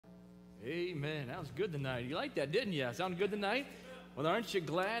Amen. That was good tonight. You liked that, didn't you? Sounded good tonight? Well, aren't you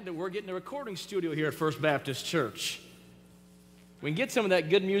glad that we're getting a recording studio here at First Baptist Church? We can get some of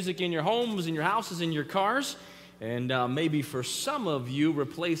that good music in your homes, in your houses, in your cars, and maybe for some of you,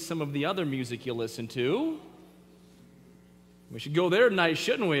 replace some of the other music you listen to. We should go there tonight,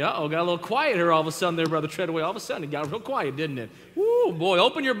 shouldn't we? Uh-oh, got a little quiet here all of a sudden there, Brother Treadaway. All of a sudden, it got real quiet, didn't it? Woo, boy,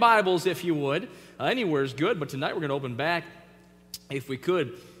 open your Bibles if you would. Anywhere is good, but tonight we're going to open back, if we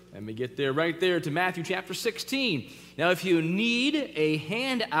could. Let me get there, right there, to Matthew chapter 16. Now, if you need a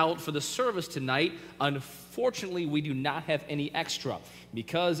handout for the service tonight, unfortunately, we do not have any extra.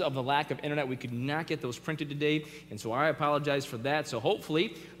 Because of the lack of internet, we could not get those printed today, and so I apologize for that. So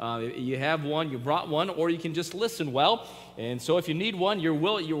hopefully, you have one, you brought one, or you can just listen well. And so if you need one, you're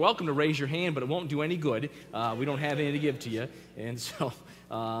welcome to raise your hand, but it won't do any good. We don't have any to give to you. And so...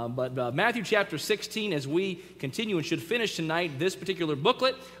 But Matthew chapter 16, as we continue and should finish tonight this particular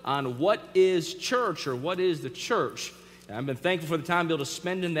booklet on what is church, or what is the church. And I've been thankful for the time to be able to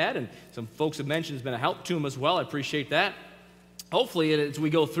spend in that, and some folks have mentioned it's been a help to them as well. I appreciate that. Hopefully, as we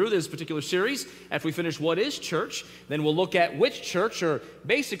go through this particular series, after we finish what is church, then we'll look at which church, or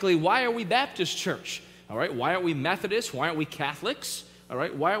basically, why are we Baptist Church? All right, why aren't we Methodists? Why aren't we Catholics? All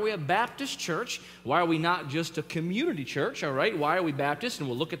right, why are we a Baptist church? Why are we not just a community church? All right, why are we Baptist? And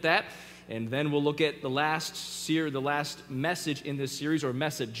we'll look at that, and then we'll look at the last message in this series, or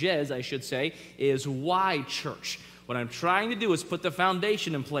messages, I should say, is why church. What I'm trying to do is put the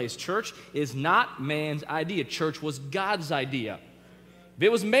foundation in place. Church is not man's idea. Church was God's idea. If it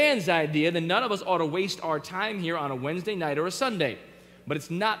was man's idea, then none of us ought to waste our time here on a Wednesday night or a Sunday. But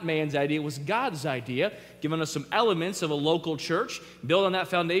it's not man's idea, it was God's idea, giving us some elements of a local church, build on that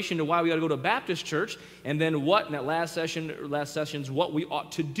foundation to why we ought to go to a Baptist church, and then what, in that last session's what we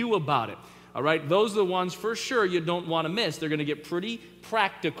ought to do about it. All right, those are the ones for sure you don't want to miss. They're going to get pretty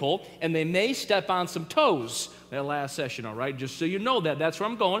practical, and they may step on some toes, that last session, all right? Just so you know that, that's where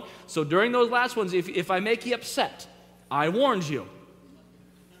I'm going. So during those last ones, if I make you upset, I warned you.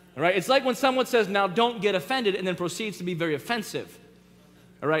 All right, it's like when someone says, now don't get offended, and then proceeds to be very offensive.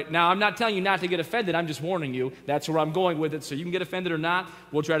 All right, now I'm not telling you not to get offended, I'm just warning you. That's where I'm going with it, so you can get offended or not.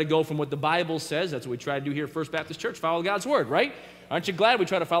 We'll try to go from what the Bible says. That's what we try to do here at First Baptist Church, follow God's Word, right? Aren't you glad we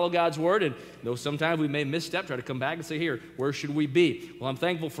try to follow God's Word? And though sometimes we may misstep, try to come back and say, here, where should we be? Well, I'm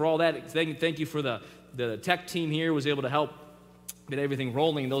thankful for all that. Thank you for the tech team here was able to help get everything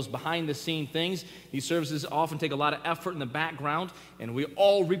rolling, those behind-the-scene things. These services often take a lot of effort in the background, and we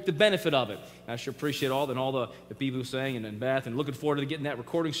all reap the benefit of it. I sure appreciate all the people who sang and Beth, and looking forward to getting that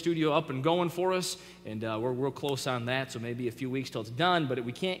recording studio up and going for us, and we're real close on that, so maybe a few weeks till it's done, but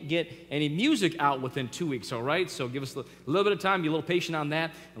we can't get any music out within 2 weeks, all right? So give us a little bit of time, be a little patient on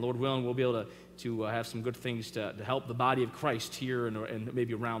that, and Lord willing, we'll be able to have some good things to help the body of Christ here and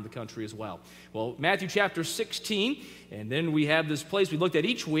maybe around the country as well. Well, Matthew chapter 16, and then we have this place we looked at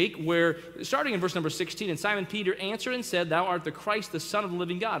each week where, starting in verse number 16, and Simon Peter answered and said, Thou art the Christ, the Son of the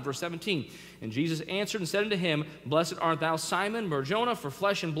living God. Verse 17, and Jesus answered and said unto him, Blessed art thou, Simon Bar-Jonah, for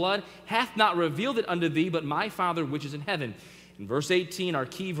flesh and blood hath not revealed it unto thee, but my Father which is in heaven. In verse 18, our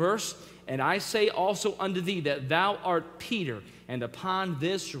key verse, And I say also unto thee that thou art Peter, and upon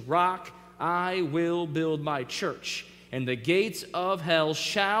this rock I will build my church, and the gates of hell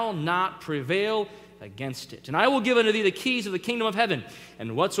shall not prevail against it. And I will give unto thee the keys of the kingdom of heaven,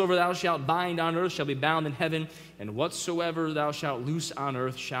 and whatsoever thou shalt bind on earth shall be bound in heaven, and whatsoever thou shalt loose on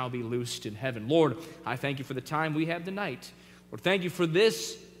earth shall be loosed in heaven. Lord, I thank you for the time we have tonight. Lord, thank you for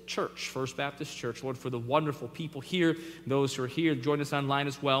this church, First Baptist Church. Lord, for the wonderful people here, those who are here, join us online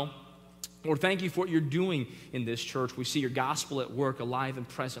as well. Lord, thank you for what you're doing in this church. We see your gospel at work, alive and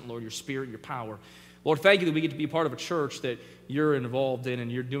present, Lord, your spirit, your power. Lord, thank you that we get to be part of a church that you're involved in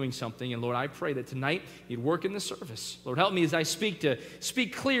and you're doing something. And Lord, I pray that tonight you'd work in the service. Lord, help me as I speak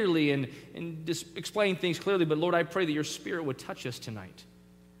clearly and just explain things clearly. But Lord, I pray that your spirit would touch us tonight.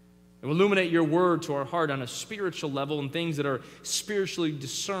 And illuminate your word to our heart on a spiritual level, and things that are spiritually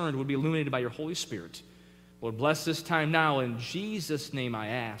discerned would be illuminated by your Holy Spirit. Lord, bless this time now. In Jesus' name I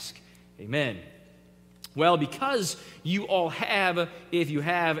ask. Amen. Well, because you all have, if you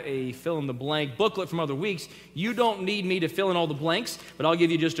have a fill-in-the-blank booklet from other weeks, you don't need me to fill in all the blanks, but I'll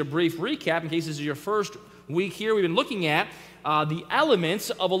give you just a brief recap in case this is your first week here. We've been looking at the elements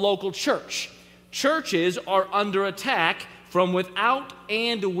of a local church. Churches are under attack from without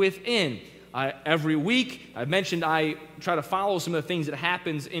and within. Every week, I mentioned I try to follow some of the things that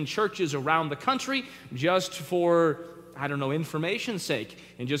happens in churches around the country just for I don't know, information's sake,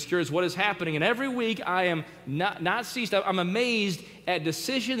 and just curious what is happening. And every week I am not ceased. I'm amazed at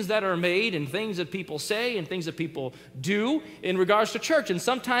decisions that are made and things that people say and things that people do in regards to church. And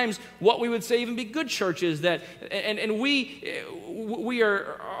sometimes what we would say even be good churches that, and we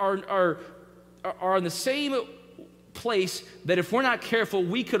are in the same place that if we're not careful,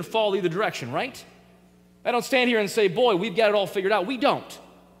 we could fall either direction, right? I don't stand here and say, boy, we've got it all figured out. We don't.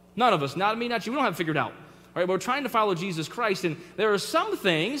 None of us, not me, not you, we don't have it figured out. All right, we're trying to follow Jesus Christ, and there are some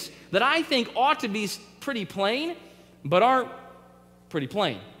things that I think ought to be pretty plain, but aren't pretty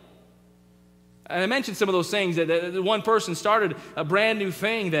plain. And I mentioned some of those things that one person started a brand new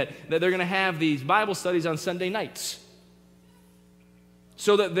thing that they're going to have these Bible studies on Sunday nights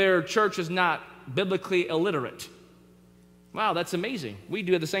so that their church is not biblically illiterate. Wow, that's amazing. We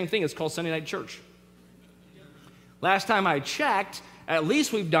do the same thing. It's called Sunday Night Church. Last time I checked, at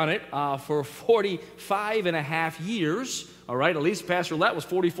least we've done it for 45 and a half years, all right? At least Pastor Lett was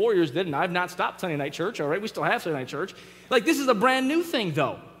 44 years, didn't I? I've not stopped Sunday Night Church, all right? We still have Sunday Night Church. Like, this is a brand new thing,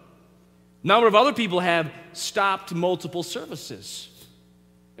 though. A number of other people have stopped multiple services.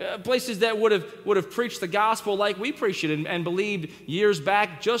 Places that would have preached the gospel like we preached it and believed years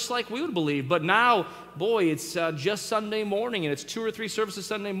back just like we would believe. But now, boy, it's just Sunday morning, and it's 2 or 3 services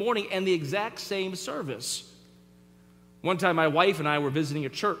Sunday morning and the exact same service. One time my wife and I were visiting a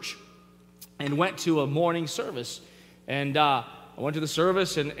church and went to a morning service. And I went to the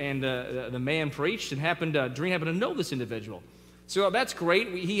service, and the man preached, and Doreen happened to know this individual. So that's great.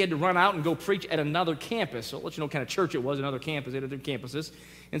 He had to run out and go preach at another campus. So I'll let you know what kind of church it was, another campus, 8 other campuses.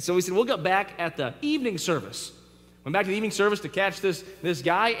 And so he said, we'll get back at the evening service. Went back to the evening service to catch this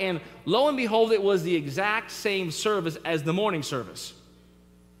guy, and lo and behold, it was the exact same service as the morning service.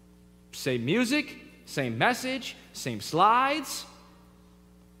 Same music, same message, same slides.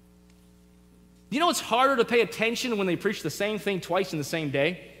 You know it's harder to pay attention when they preach the same thing twice in the same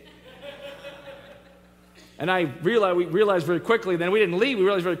day? And we realized very quickly, then we didn't leave, we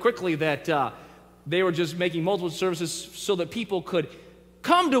realized very quickly that they were just making multiple services so that people could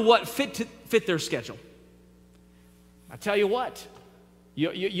come to what fit their schedule. I tell you what,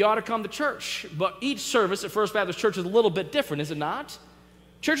 you ought to come to church, but each service at First Baptist Church is a little bit different, is it not?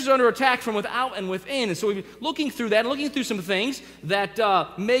 Churches are under attack from without and within, and so we've been looking through that and looking through some things that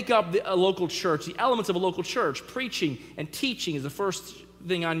make up a local church, the elements of a local church. Preaching and teaching is the first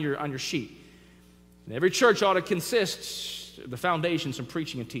thing on your sheet. And every church ought to consist, the foundations from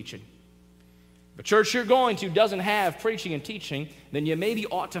preaching and teaching. If a church you're going to doesn't have preaching and teaching, then you maybe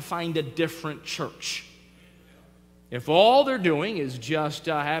ought to find a different church. If all they're doing is just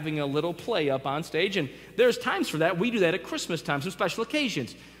having a little play up on stage, and there's times for that. We do that at Christmas time, some special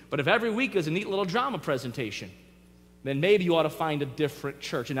occasions. But if every week is a neat little drama presentation, then maybe you ought to find a different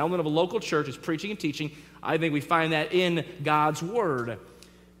church. An element of a local church is preaching and teaching. I think we find that in God's Word.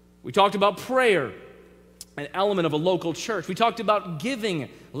 We talked about prayer, an element of a local church. We talked about giving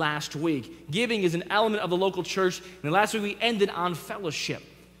last week. Giving is an element of the local church. And last week we ended on fellowship.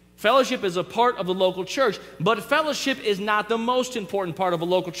 Fellowship is a part of the local church, but fellowship is not the most important part of a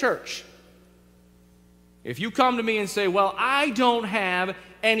local church. If you come to me and say, well, I don't have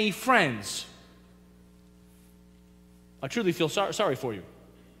any friends, I truly feel sorry for you.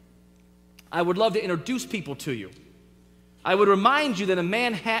 I would love to introduce people to you. I would remind you that a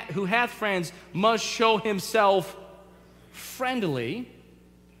man who hath friends must show himself friendly.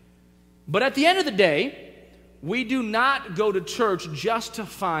 But at the end of the day, we do not go to church just to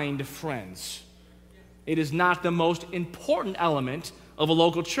find friends. It is not the most important element of a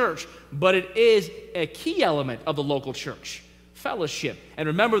local church, but it is a key element of the local church, fellowship. And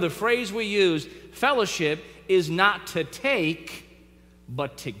remember the phrase we use, fellowship is not to take,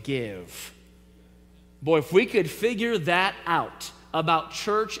 but to give. Boy, if we could figure that out about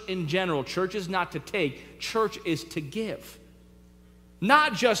church in general, church is not to take, church is to give.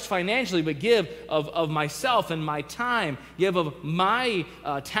 Not just financially, but give of myself and my time, give of my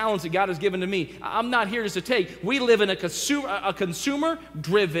talents that God has given to me. I'm not here just to take. We live in a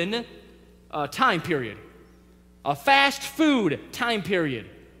consumer-driven time period, a fast food time period.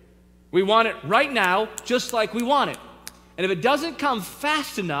 We want it right now, just like we want it. And if it doesn't come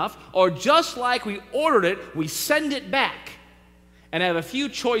fast enough, or just like we ordered it, we send it back and have a few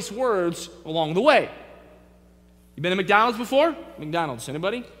choice words along the way. You been to McDonald's before? McDonald's,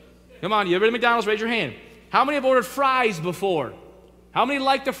 anybody? Come on, you ever been to McDonald's? Raise your hand. How many have ordered fries before? How many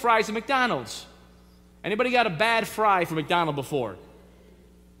like the fries at McDonald's? Anybody got a bad fry from McDonald's before?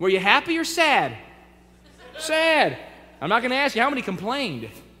 Were you happy or sad? Sad. I'm not going to ask you how many complained.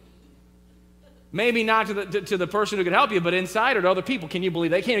 Maybe not to the person who could help you, but inside or to other people. Can you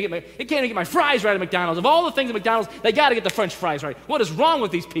believe they can't even get my fries right at McDonald's? Of all the things at McDonald's, they got to get the French fries right. What is wrong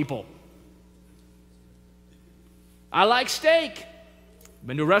with these people? I like steak.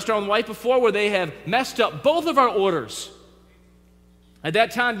 Been to a restaurant with my wife before where they have messed up both of our orders. At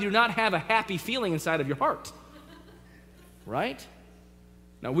that time, you do not have a happy feeling inside of your heart. Right?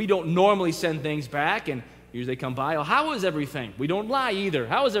 Now, we don't normally send things back, and usually they come by, oh, how is everything? We don't lie either.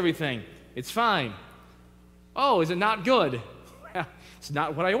 How is everything? It's fine. Oh, is it not good? It's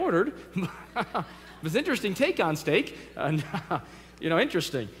not what I ordered. It's an interesting take on steak.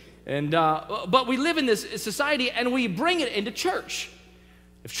 Interesting. But we live in this society, and we bring it into church.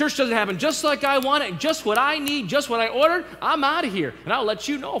 If church doesn't happen just like I want it, just what I need, just what I ordered, I'm out of here. And I'll let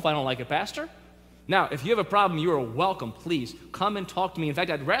you know if I don't like it, Pastor. Now, if you have a problem, you are welcome. Please come and talk to me. In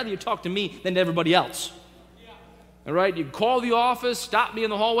fact, I'd rather you talk to me than to everybody else. All right? You can call the office, stop me in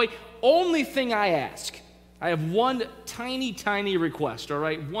the hallway. Only thing I ask, I have one tiny, tiny request, all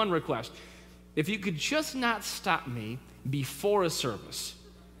right? One request. If you could just not stop me before a service.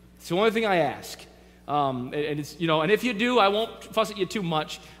 It's the only thing I ask. And if you do, I won't fuss at you too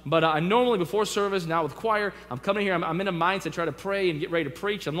much. But I normally, before service, now with choir, I'm coming here, I'm in a mindset to try to pray and get ready to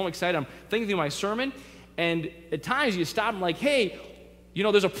preach. I'm normally excited. I'm thinking through my sermon. And at times you stop and like, hey,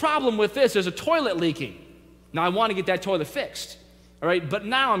 there's a problem with this. There's a toilet leaking. Now I want to get that toilet fixed. All right, but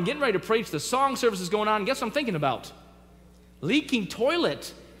now I'm getting ready to preach. The song service is going on. Guess what I'm thinking about? Leaking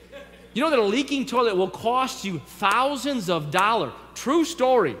toilet. You know that a leaking toilet will cost you thousands of dollars. True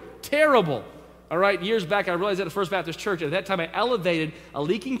story. Terrible. All right, years back, I realized at First Baptist Church, at that time I elevated a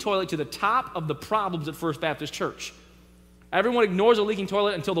leaking toilet to the top of the problems at First Baptist Church. Everyone ignores a leaking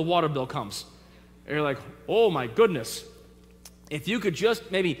toilet until the water bill comes. And you're like, oh my goodness. If you could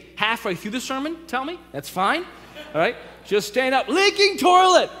just maybe halfway through the sermon tell me, that's fine. All right, just stand up, leaking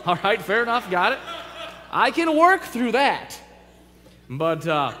toilet. All right, fair enough, got it. I can work through that. But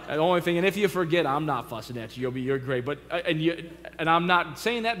the only thing, and if you forget, I'm not fussing at you. You're great. But and I'm not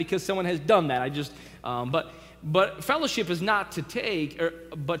saying that because someone has done that. I just, but fellowship is not to take,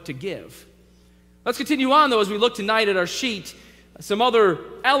 but to give. Let's continue on though as we look tonight at our sheet, some other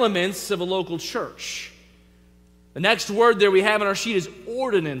elements of a local church. The next word there we have in our sheet is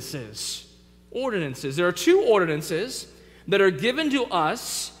ordinances. Ordinances. There are two ordinances that are given to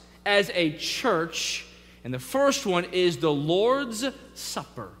us as a church. And the first one is the Lord's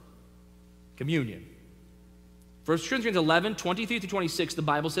Supper, communion. 1 Corinthians 11, 23-26, the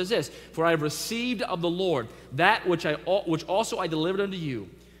Bible says this, for I have received of the Lord that which also I delivered unto you,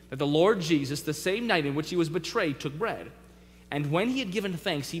 that the Lord Jesus, the same night in which he was betrayed, took bread. And when he had given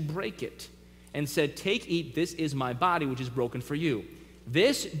thanks, he brake it, and said, take, eat, this is my body, which is broken for you.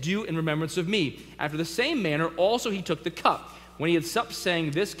 This do in remembrance of me. After the same manner also he took the cup, when he had supped, saying,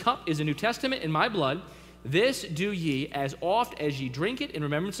 this cup is a New Testament in my blood. This do ye as oft as ye drink it in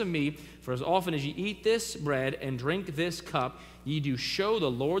remembrance of me. For as often as ye eat this bread and drink this cup, ye do show the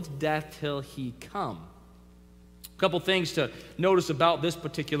Lord's death till he come. A couple things to notice about this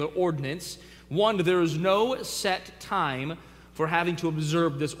particular ordinance. One, there is no set time for having to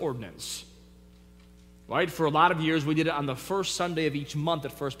observe this ordinance. Right? For a lot of years, we did it on the first Sunday of each month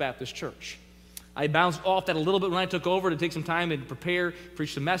at First Baptist Church. I bounced off that a little bit when I took over to take some time and prepare,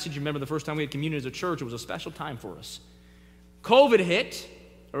 preach the message. Remember the first time we had communion as a church, it was a special time for us. COVID hit,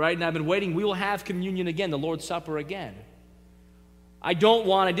 all right, and I've been waiting. We will have communion again, the Lord's Supper again. I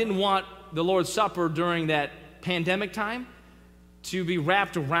didn't want the Lord's Supper during that pandemic time to be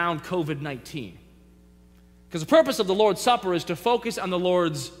wrapped around COVID-19. Because the purpose of the Lord's Supper is to focus on the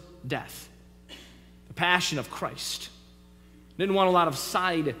Lord's death, the passion of Christ. Didn't want a lot of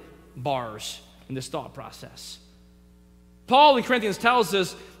side bars in this thought process. Paul in Corinthians tells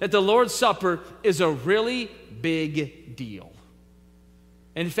us that the Lord's Supper is a really big deal.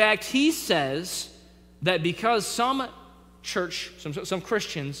 In fact, he says that because some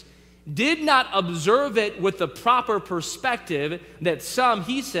Christians did not observe it with the proper perspective, that some,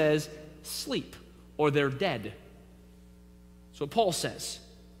 he says, sleep or they're dead. So Paul says,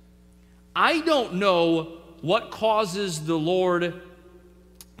 I don't know what causes the Lord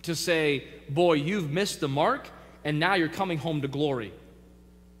to say, boy, you've missed the mark, and now you're coming home to glory.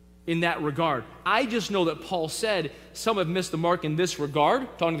 In that regard, I just know that Paul said some have missed the mark in this regard,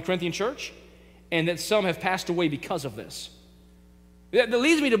 talking to the Corinthian church, and that some have passed away because of this. That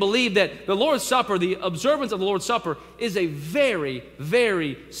leads me to believe that the Lord's Supper, the observance of the Lord's Supper, is a very,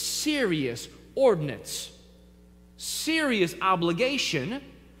 very serious ordinance, serious obligation.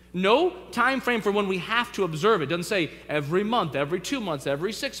 No time frame for when we have to observe it. It doesn't say every month, every 2 months,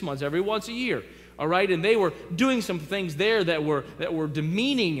 every 6 months, every once a year. all right? And they were doing some things there that were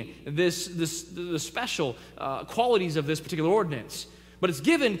demeaning the special qualities of this particular ordinance. But it's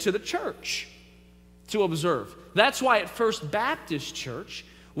given to the church to observe. That's why at First Baptist Church,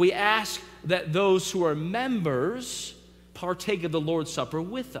 we ask that those who are members partake of the Lord's Supper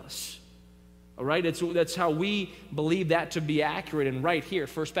with us. All right? That's how we believe that to be accurate and right here at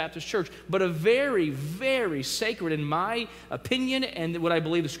First Baptist Church. But a very, very sacred, in my opinion, and what I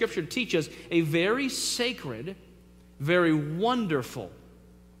believe the Scripture teaches, a very sacred, very wonderful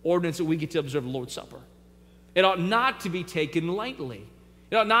ordinance that we get to observe the Lord's Supper. It ought not to be taken lightly.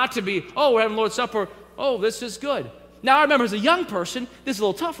 It ought not to be, oh, we're having Lord's Supper, oh, this is good. Now, I remember as a young person, this is a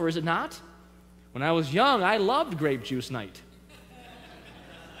little tougher, is it not? When I was young, I loved grape juice night.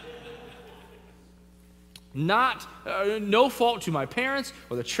 No fault to my parents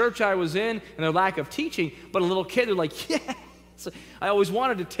or the church I was in and their lack of teaching, but a little kid, they're like, yes. I always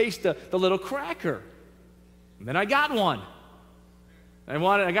wanted to taste the little cracker. And then I got one.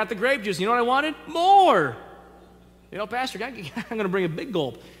 I got the grape juice. You know what I wanted? More. You know, Pastor, I'm going to bring a big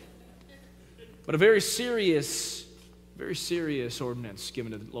gulp. But a very serious ordinance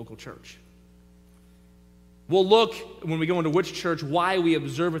given to the local church. We'll look, when we go into which church, why we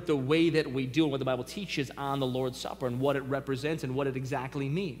observe it the way that we do and what the Bible teaches on the Lord's Supper and what it represents and what it exactly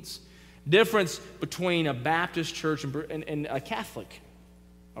means. Difference between a Baptist church and a Catholic,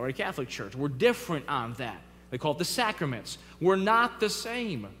 or a Catholic church. We're different on that. They call it the sacraments. We're not the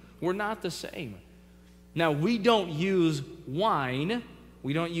same. We're not the same. Now, we don't use wine.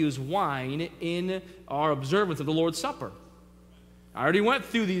 We don't use wine in our observance of the Lord's Supper. I already went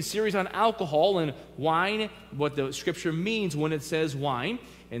through the series on alcohol and wine, what the Scripture means when it says wine.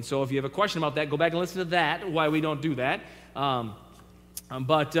 And so if you have a question about that, go back and listen to that, why we don't do that.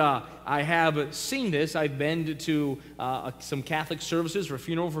 But I have seen this. I've been to some Catholic services for a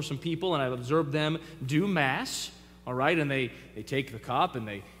funeral for some people, and I've observed them do Mass, all right? And they take the cup, and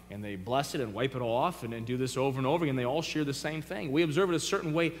they bless it and wipe it off and do this over and over again. They all share the same thing. We observe it a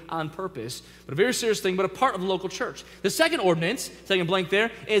certain way on purpose, but a very serious thing, but a part of the local church. The second ordinance, second blank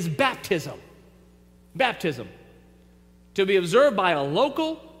there, is baptism. Baptism. To be observed by a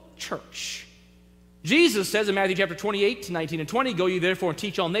local church. Jesus says in Matthew chapter 28, 19 and 20, "Go ye therefore and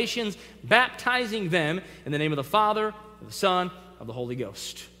teach all nations, baptizing them in the name of the Father, of the Son, of the Holy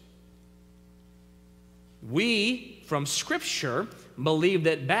Ghost." We, from Scripture, believe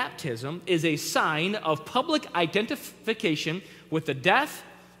that baptism is a sign of public identification with the death,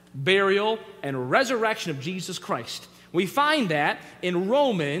 burial, and resurrection of Jesus Christ. We find that in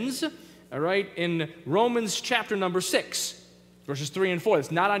Romans, all right, in Romans chapter number 6, verses 3 and 4.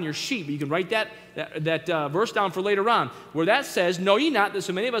 It's not on your sheet, but you can write that verse down for later on, where that says, "Know ye not that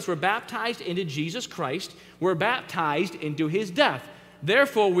so many of us were baptized into Jesus Christ, were baptized into his death?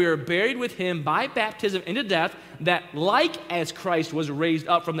 Therefore, we are buried with him by baptism into death, that like as Christ was raised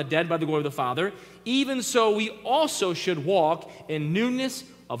up from the dead by the glory of the Father, even so we also should walk in newness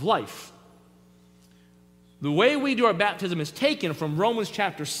of life." The way we do our baptism is taken from Romans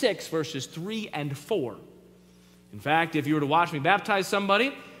chapter 6, verses 3 and 4. In fact, if you were to watch me baptize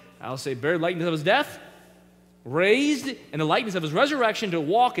somebody, I'll say, buried in the likeness of his death, raised in the likeness of his resurrection to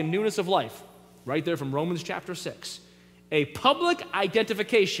walk in newness of life. Right there from Romans chapter 6. A public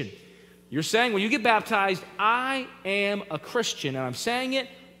identification. You're saying when you get baptized, I am a Christian, and I'm saying it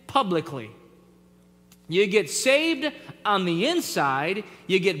publicly. You get saved on the inside,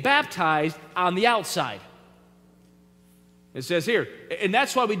 you get baptized on the outside. It says here, and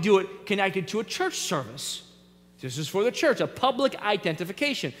that's why we do it connected to a church service. This is for the church, a public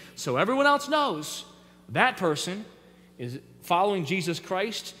identification. So everyone else knows that person is following Jesus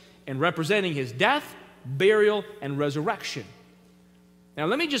Christ and representing his death, burial, and resurrection. Now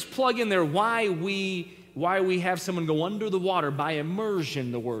let me just plug in there why we have someone go under the water by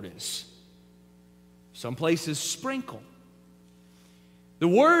immersion, the word is. Some places sprinkle. The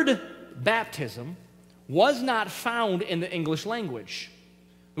word baptism was not found in the English language.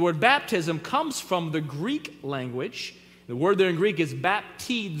 The word baptism comes from the Greek language. The word there in Greek is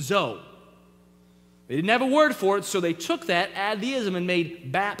baptizo. They didn't have a word for it, so they took that, added the ism, and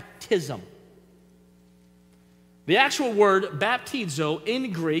made baptism. The actual word baptizo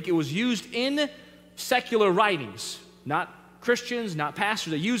in Greek, it was used in secular writings. Not Christians, not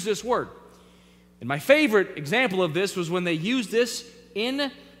pastors, they used this word. And my favorite example of this was when they used this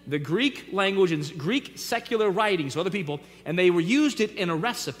in the Greek language and Greek secular writings of other people, and they used it in a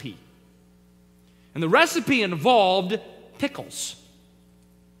recipe. And the recipe involved pickles.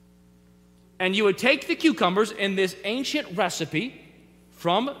 And you would take the cucumbers in this ancient recipe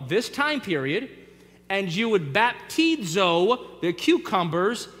from this time period, and you would baptizo the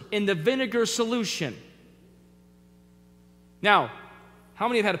cucumbers in the vinegar solution. Now, how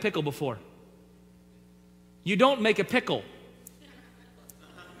many have had a pickle before? You don't make a pickle.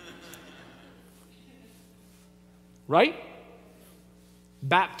 Right?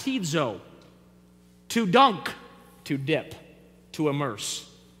 Baptizo, to dunk, to dip, to immerse.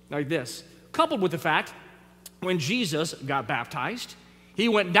 Like this. Coupled with the fact, when Jesus got baptized, he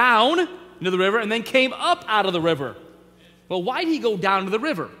went down into the river and then came up out of the river. Well, why did he go down to the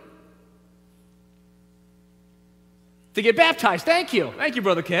river? To get baptized. Thank you. Thank you,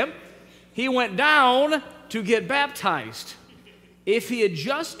 Brother Kim. He went down to get baptized. If he had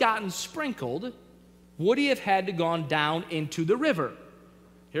just gotten sprinkled, would he have had to gone down into the river?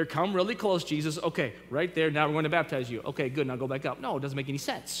 Here, come really close, Jesus. Okay, right there. Now we're going to baptize you. Okay, good. Now go back up. No, it doesn't make any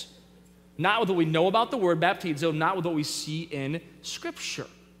sense. Not with what we know about the word baptizo, not with what we see in Scripture.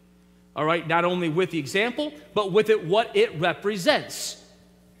 All right, not only with the example, but with it what it represents.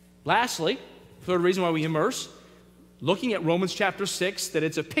 Lastly, third reason why we immerse, looking at Romans chapter 6, that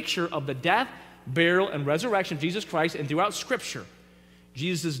it's a picture of the death, burial, and resurrection of Jesus Christ, and throughout Scripture,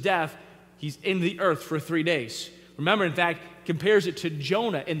 Jesus' death, he's in the earth for 3 days. Remember, in fact, compares it to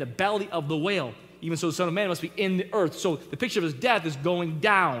Jonah in the belly of the whale. Even so, the Son of Man must be in the earth. So the picture of his death is going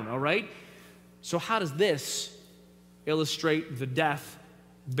down, all right? So how does this illustrate the death,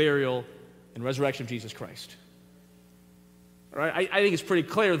 burial, and resurrection of Jesus Christ? All right, I think it's pretty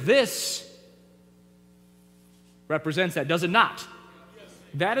clear. This represents that, does it not? Yes.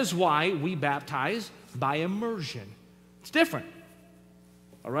 That is why we baptize by immersion. It's different.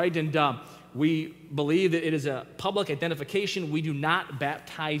 All right, and we believe that it is a public identification. We do not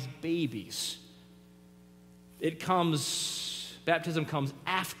baptize babies. Baptism comes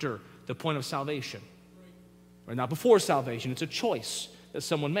after the point of salvation, or not before salvation. It's a choice that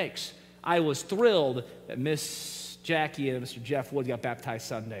someone makes. I was thrilled that Miss Jackie and Mr. Jeff Woods got baptized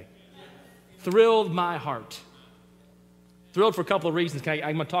Sunday. Thrilled my heart. Thrilled for a couple of reasons. I'm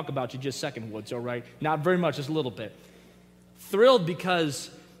going to talk about you just a second, Woods, all right? Not very much, just a little bit. Thrilled because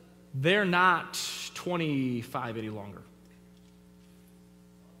they're not 25 any longer.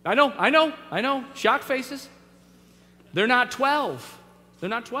 I know. Shock faces. They're not 12. They're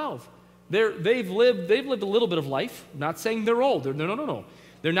not 12. They've lived a little bit of life. I'm not saying they're old. No.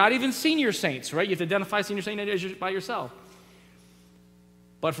 They're not even senior saints, right? You have to identify senior saint by yourself.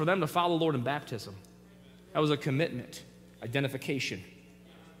 But for them to follow the Lord in baptism, that was a commitment, identification.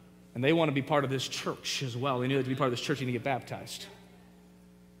 And they want to be part of this church as well. They knew that to be part of this church, you need to get baptized.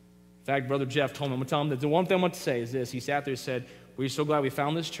 In fact, Brother Jeff told me, I'm going to tell him that the one thing I want to say is this. He sat there and said, we're so glad we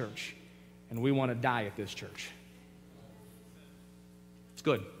found this church, and we want to die at this church. It's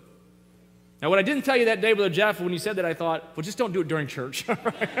good. Now, what I didn't tell you that day, Brother Jeff, when you said that, I thought, well, just don't do it during church.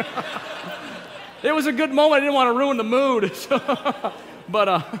 It was a good moment. I didn't want to ruin the mood.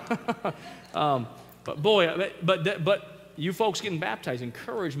 But you folks getting baptized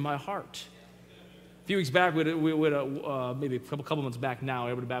encouraged my heart. A few weeks back, maybe a couple months back now,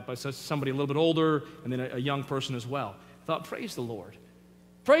 I would have baptized somebody a little bit older and then a young person as well. I thought, praise the Lord.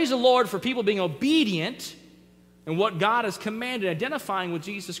 Praise the Lord for people being obedient in what God has commanded, identifying with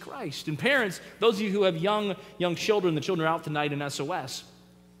Jesus Christ. And parents, those of you who have young children, the children are out tonight in SOS,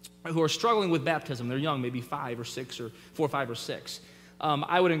 who are struggling with baptism, they're young, maybe 5 or 6 or 4, 5 or 6.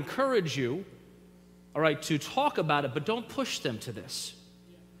 I would encourage you, all right, to talk about it, but don't push them to this.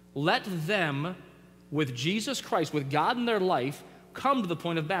 Let them, with Jesus Christ, with God in their life, come to the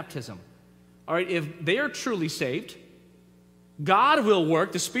point of baptism. All right, if they are truly saved, God will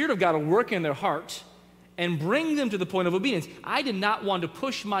work, the Spirit of God will work in their heart and bring them to the point of obedience. I did not want to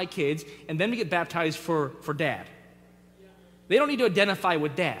push my kids and then to get baptized for dad. They don't need to identify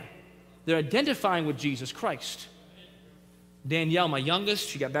with dad. They're identifying with Jesus Christ. Danielle, my youngest,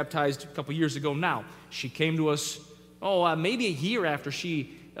 she got baptized a couple years ago now. She came to us, maybe a year after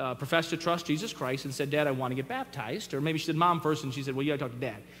she professed to trust Jesus Christ and said, Dad, I want to get baptized. Or maybe she said Mom first, and she said, well, you got to talk to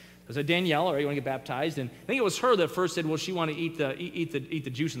Dad. I said, Danielle, all right, you want to get baptized? And I think it was her that first said, well, she wanted to eat the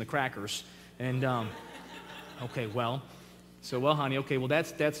juice and the crackers. And okay, well, honey, okay, well,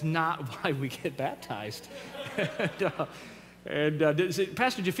 that's not why we get baptized.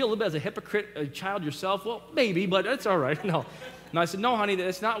 Pastor, did you feel a little bit as a hypocrite, a child yourself? Well, maybe, but that's all right. No. And I said, no, honey,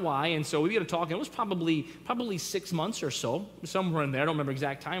 that's not why. And so we began to talk, and it was probably 6 months or so, somewhere in there. I don't remember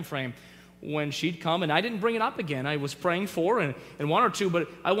exact time frame, when she'd come, and I didn't bring it up again. I was praying for her and one or two, but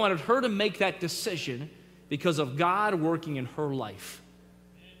I wanted her to make that decision because of God working in her life.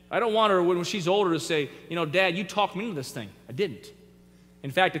 I don't want her, when she's older, to say, Dad, you talked me into this thing. I didn't.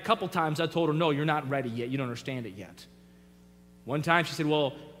 In fact, a couple times I told her, no, you're not ready yet. You don't understand it yet. One time she said,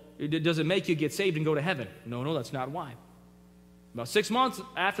 well, does it make you get saved and go to heaven? No, that's not why. About 6 months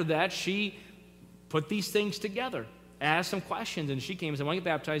after that, she put these things together, asked some questions, and she came and said, I want to get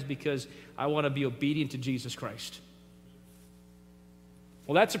baptized because I want to be obedient to Jesus Christ.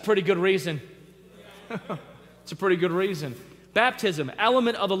 Well, that's a pretty good reason. It's a pretty good reason. Baptism,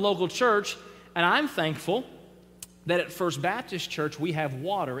 element of the local church, and I'm thankful that at First Baptist Church we have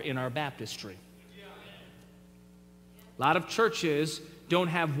water in our baptistry. A lot of churches don't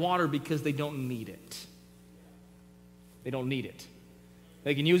have water because they don't need it. They don't need it.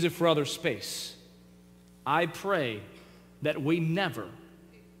 They can use it for other space. I pray that we never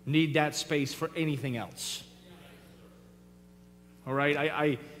need that space for anything else. All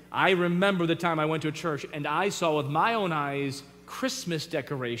right, I remember the time I went to a church and I saw with my own eyes Christmas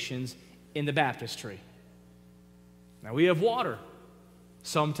decorations in the baptistry. Now we have water,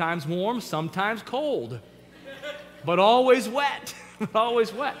 sometimes warm, sometimes cold, but always wet,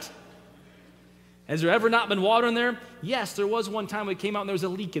 always wet. Has there ever not been water in there? Yes, there was one time we came out and there was a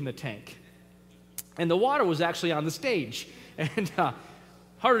leak in the tank. And the water was actually on the stage. And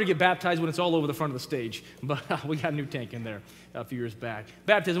harder to get baptized when it's all over the front of the stage. But we got a new tank in there a few years back.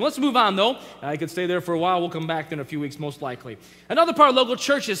 Baptism. Let's move on, though. I could stay there for a while. We'll come back in a few weeks, most likely. Another part of local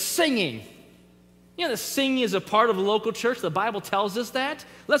church is singing. You know, the singing is a part of the local church. The Bible tells us that.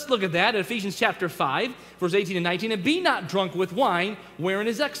 Let's look at that in Ephesians chapter 5, verse 18 and 19. And be not drunk with wine, wherein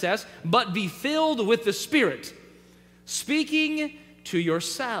is excess, but be filled with the Spirit, speaking to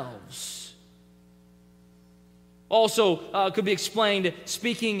yourselves. Also could be explained,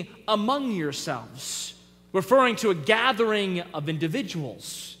 speaking among yourselves, referring to a gathering of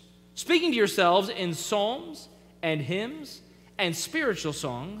individuals. Speaking to yourselves in psalms and hymns and spiritual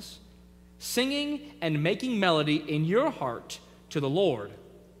songs, singing and making melody in your heart to the Lord.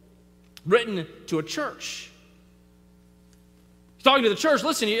 Written to a church. He's talking to the church.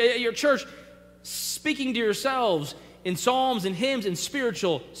 Listen, your church, speaking to yourselves in psalms and hymns and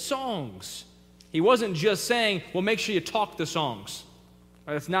spiritual songs. He wasn't just saying, well, make sure you talk the songs.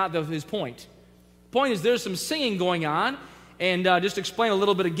 That's not his point. The point is there's some singing going on. And just to explain a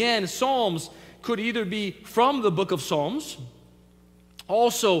little bit again, psalms could either be from the book of Psalms,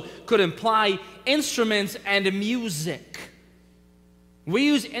 also could imply instruments and music. We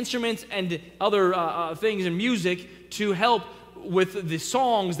use instruments and other things in music to help with the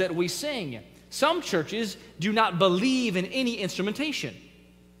songs that we sing. Some churches do not believe in any instrumentation.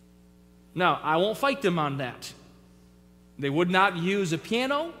 Now, I won't fight them on that. They would not use a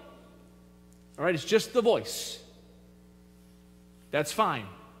piano. All right, it's just the voice. That's fine.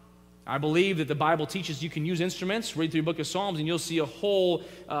 I believe that the Bible teaches you can use instruments. Read through the book of Psalms and you'll see a whole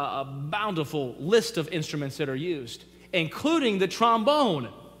bountiful list of instruments that are used, including the trombone.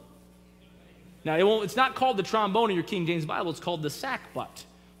 Now, it's not called the trombone in your King James Bible. It's called the sackbut,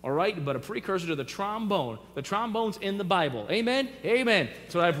 all right? But a precursor to the trombone. The trombone's in the Bible. Amen? Amen.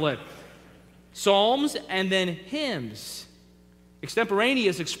 That's what I've read. Psalms and then hymns,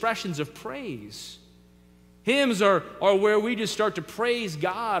 extemporaneous expressions of praise. Hymns are where we just start to praise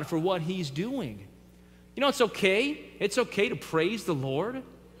God for what He's doing. You know, it's okay. It's okay to praise the Lord.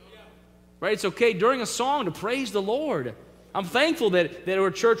 Right? It's okay during a song to praise the Lord. I'm thankful that we're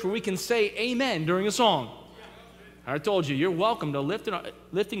a church where we can say amen during a song. I told you, you're welcome to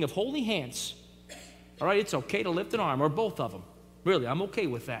lifting of holy hands. All right? It's okay to lift an arm, or both of them. Really, I'm okay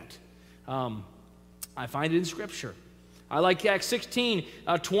with that. I find it in Scripture. I like Acts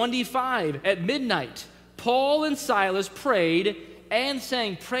 16:25. At midnight, Paul and Silas prayed and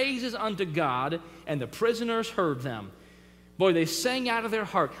sang praises unto God, and the prisoners heard them. Boy, they sang out of their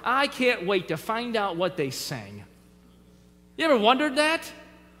heart. I can't wait to find out what they sang. You ever wondered that?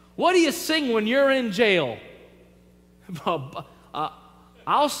 What do you sing when you're in jail?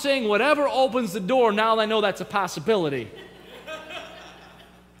 I'll sing whatever opens the door now that I know that's a possibility.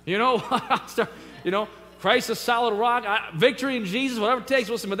 You know, Christ is a solid rock, victory in Jesus, whatever it takes.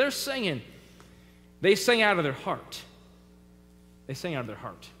 Listen, but they're singing. They sang out of their heart. They sang out of their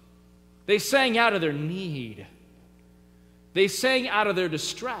heart. They sang out of their need. They sang out of their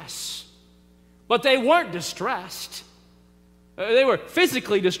distress. But they weren't distressed. They were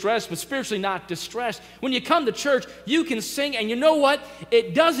physically distressed, but spiritually not distressed. When you come to church, you can sing, and you know what?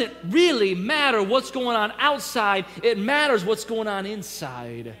 It doesn't really matter what's going on outside. It matters what's going on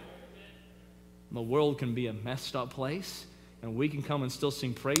inside. The world can be a messed up place, and we can come and still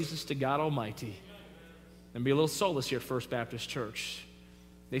sing praises to God Almighty and be a little solace here at First Baptist Church.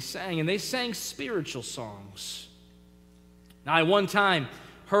 They sang spiritual songs. Now, I one time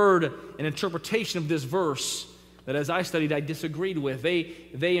heard an interpretation of this verse that as I studied, I disagreed with.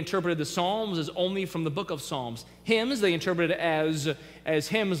 They interpreted the Psalms as only from the book of Psalms. Hymns, they interpreted as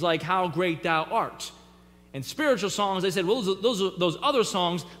hymns like How Great Thou Art. And spiritual songs, they said, well, those other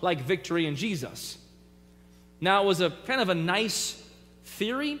songs like Victory in Jesus. Now, it was a kind of a nice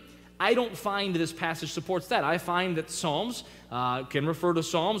theory. I don't find this passage supports that. I find that psalms can refer to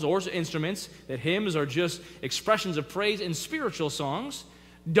psalms or instruments, that hymns are just expressions of praise, and spiritual songs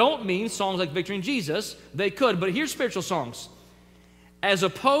don't mean songs like Victory in Jesus. They could, but here's spiritual songs. As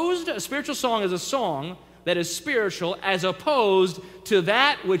opposed, a spiritual song is a song that is spiritual as opposed to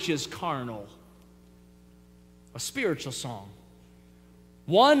that which is carnal. A spiritual song.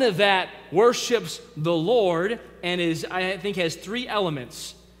 One that worships the Lord and is, I think, has three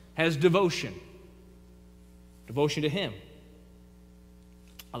elements. Has devotion. Devotion to Him.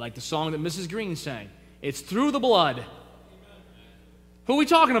 I like the song that Mrs. Green sang. It's Through the Blood. Who are we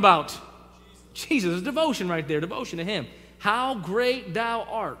talking about? Jesus. Devotion right there. Devotion to Him. How great Thou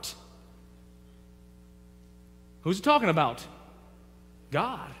art. Who's it talking about?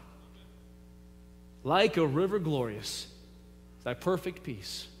 God. Like a river glorious, Thy perfect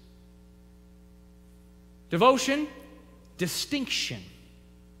peace. Devotion, distinction.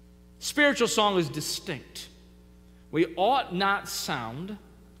 Spiritual song is distinct. We ought not sound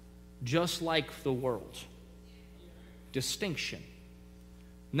just like the world. Distinction.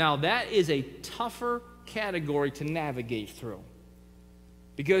 Now, that is a tougher category to navigate through.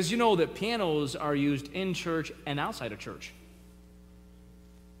 Because you know that pianos are used in church and outside of church.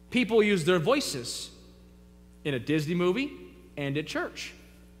 People use their voices in a Disney movie and at church.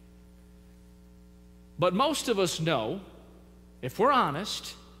 But most of us know, if we're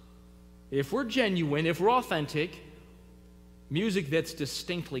honest, if we're genuine, if we're authentic, music that's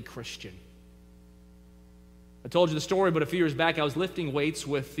distinctly Christian. I told you the story, but a few years back I was lifting weights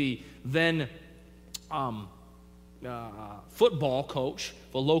with the then football coach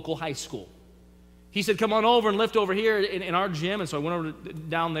of a local high school. He said, come on over and lift over here in our gym. And so I went over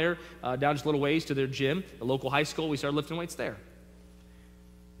down there, down just a little ways to their gym, the local high school. We started lifting weights there.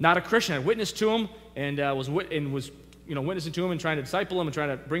 Not a Christian. I witnessed to him and was witnessing to him and trying to disciple him and trying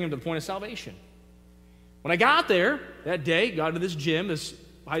to bring him to the point of salvation. When I got there that day, got to this gym, this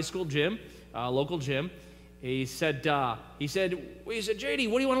high school gym, local gym, he said,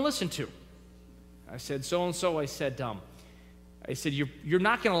 JD, what do you want to listen to? I said, so-and-so. I said, you're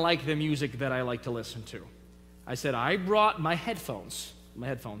not going to like the music that I like to listen to. I said, I brought my headphones.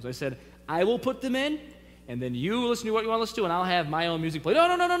 I said, I will put them in, and then you listen to what you want to listen to, and I'll have my own music play.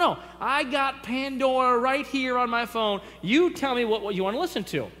 No. I got Pandora right here on my phone. You tell me what you want to listen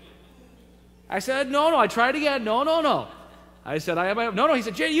to. I said, no. I tried again. No. I said, no. He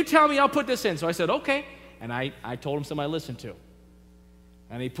said, JD, you tell me, I'll put this in. So I said, okay. And I told him something I listened to.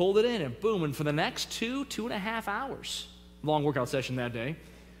 And he pulled it in, and boom, and for the next 2.5 hours, long workout session that day,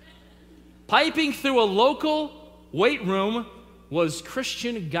 piping through a local weight room was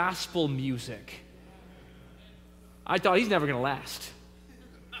Christian gospel music. I thought he's never going to last.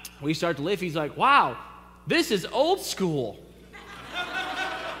 We start to lift, he's like, wow, this is old school.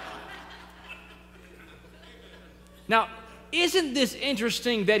 Now, isn't this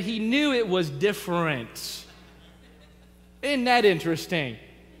interesting that he knew it was different? Isn't that interesting?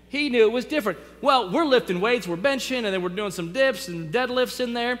 He knew it was different. Well, we're lifting weights, we're benching, and then we're doing some dips and deadlifts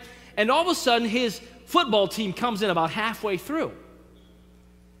in there. And all of a sudden, his football team comes in about halfway through.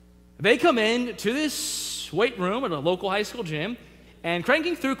 They come in to this weight room at a local high school gym and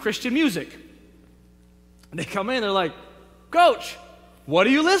cranking through Christian music. They come in, they're like, Coach, what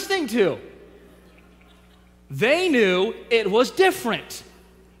are you listening to? They knew it was different.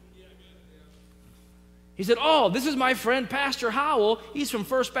 He said, oh, this is my friend Pastor Howell. He's from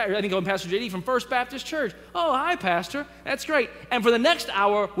First Baptist. I think I'm Pastor JD from First Baptist Church. Oh, hi, Pastor. That's great. And for the next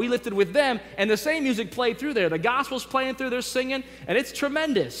hour, we lifted with them, and the same music played through there. The gospel's playing through, they're singing, and it's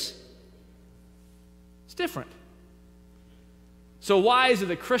tremendous. It's different. So why is it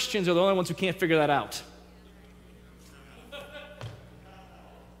that Christians are the only ones who can't figure that out?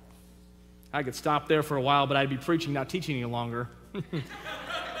 I could stop there for a while, but I'd be preaching, not teaching any longer.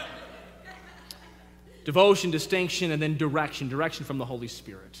 Devotion, distinction, and then direction. Direction from the Holy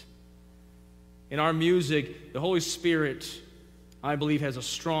Spirit. In our music, the Holy Spirit, I believe, has a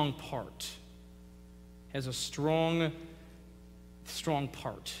strong part. Has a strong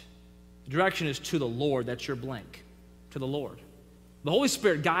part. The direction is to the Lord. That's your blank. To the Lord. The Holy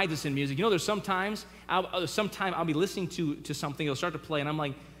Spirit guides us in music. You know, there's sometimes I'll be listening to something, it'll start to play, and I'm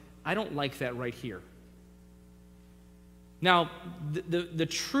like, I don't like that right here. Now, the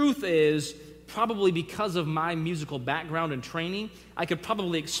truth is, probably because of my musical background and training, I could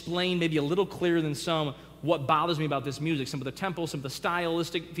probably explain maybe a little clearer than some what bothers me about this music, some of the tempo, some of the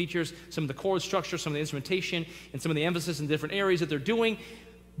stylistic features, some of the chord structure, some of the instrumentation, and some of the emphasis in different areas that they're doing.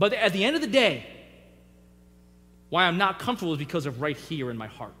 But at the end of the day, Why I'm not comfortable is because of right here in my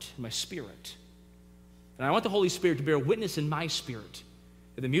heart, in my spirit. And I want the Holy Spirit to bear witness in my spirit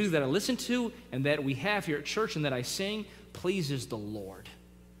that the music that I listen to and that we have here at church and that I sing pleases the Lord.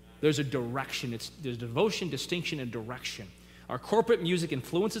 There's a direction. There's devotion, distinction, and direction. Our corporate music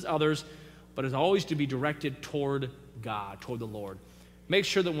influences others, but is always to be directed toward God, toward the Lord. Make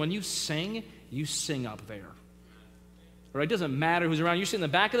sure that when you sing up there. Right? It doesn't matter who's around. You sit in the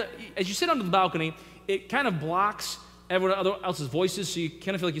back of as you sit under the balcony, it kind of blocks everyone else's voices, so you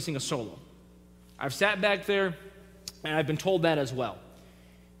kind of feel like you sing a solo. I've sat back there, and I've been told that as well.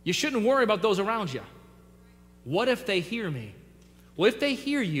 You shouldn't worry about those around you. What if they hear me? Well, if they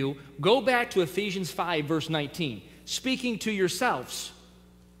hear you, go back to Ephesians 5, verse 19. Speaking to yourselves.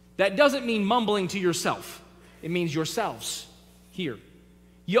 That doesn't mean mumbling to yourself. It means yourselves. Here.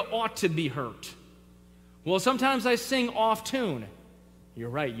 You ought to be hurt. Well, sometimes I sing off tune. You're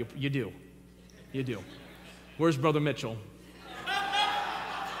right, you do. You do. Where's Brother Mitchell?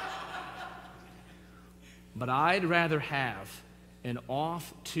 But I'd rather have an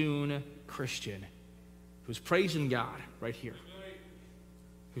off-tune Christian who's praising God right here,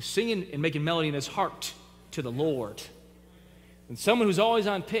 who's singing and making melody in his heart to the Lord, and someone who's always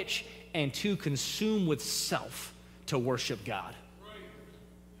on pitch and too consumed with self to worship God.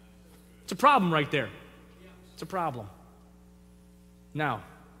 It's a problem right there. It's a problem. Now,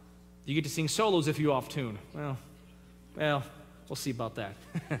 you get to sing solos if you're off tune. Well, we'll see about that.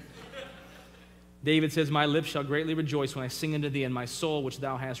 David says, my lips shall greatly rejoice when I sing unto thee, and my soul which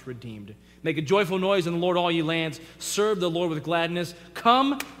thou hast redeemed. Make a joyful noise in the Lord, all ye lands. Serve the Lord with gladness.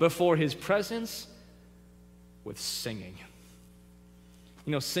 Come before his presence with singing.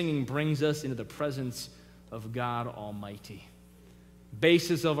 You know, singing brings us into the presence of God Almighty.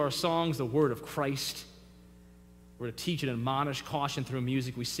 Basis of our songs, the word of Christ. We're to teach and admonish, caution through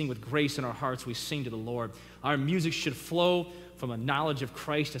music. We sing with grace in our hearts. We sing to the Lord. Our music should flow from a knowledge of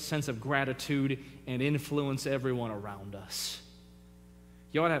Christ, a sense of gratitude, and influence everyone around us.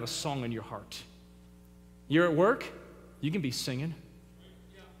 You ought to have a song in your heart. You're at work, you can be singing.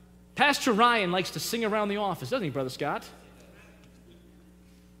 Pastor Ryan likes to sing around the office, doesn't he, Brother Scott?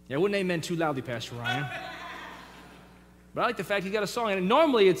 Yeah, I wouldn't amen too loudly, Pastor Ryan. But I like the fact he's got a song, and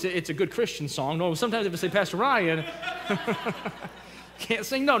normally it's a good Christian song. No, sometimes if I say Pastor Ryan, can't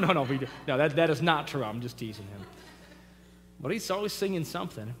sing. No, that is not true. I'm just teasing him. But he's always singing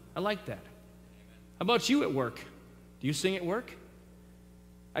something. I like that. How about you at work? Do you sing at work?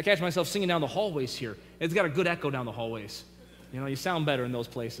 I catch myself singing down the hallways here. It's got a good echo down the hallways. You know, you sound better in those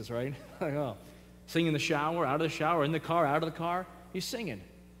places, right? Like, oh, sing in the shower, out of the shower, in the car, out of the car. You're singing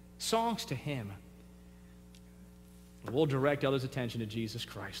songs to him. We'll direct others' attention to Jesus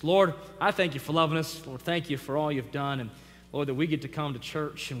Christ. Lord, I thank you for loving us. Lord, thank you for all you've done. And Lord, that we get to come to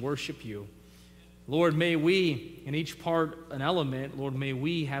church and worship you. Lord, may we, in each part, an element, Lord, may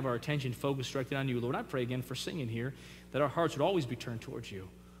we have our attention focused directly on you. Lord, I pray again for singing here, that our hearts would always be turned towards you.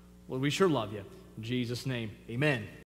 Lord, we sure love you. In Jesus' name, amen.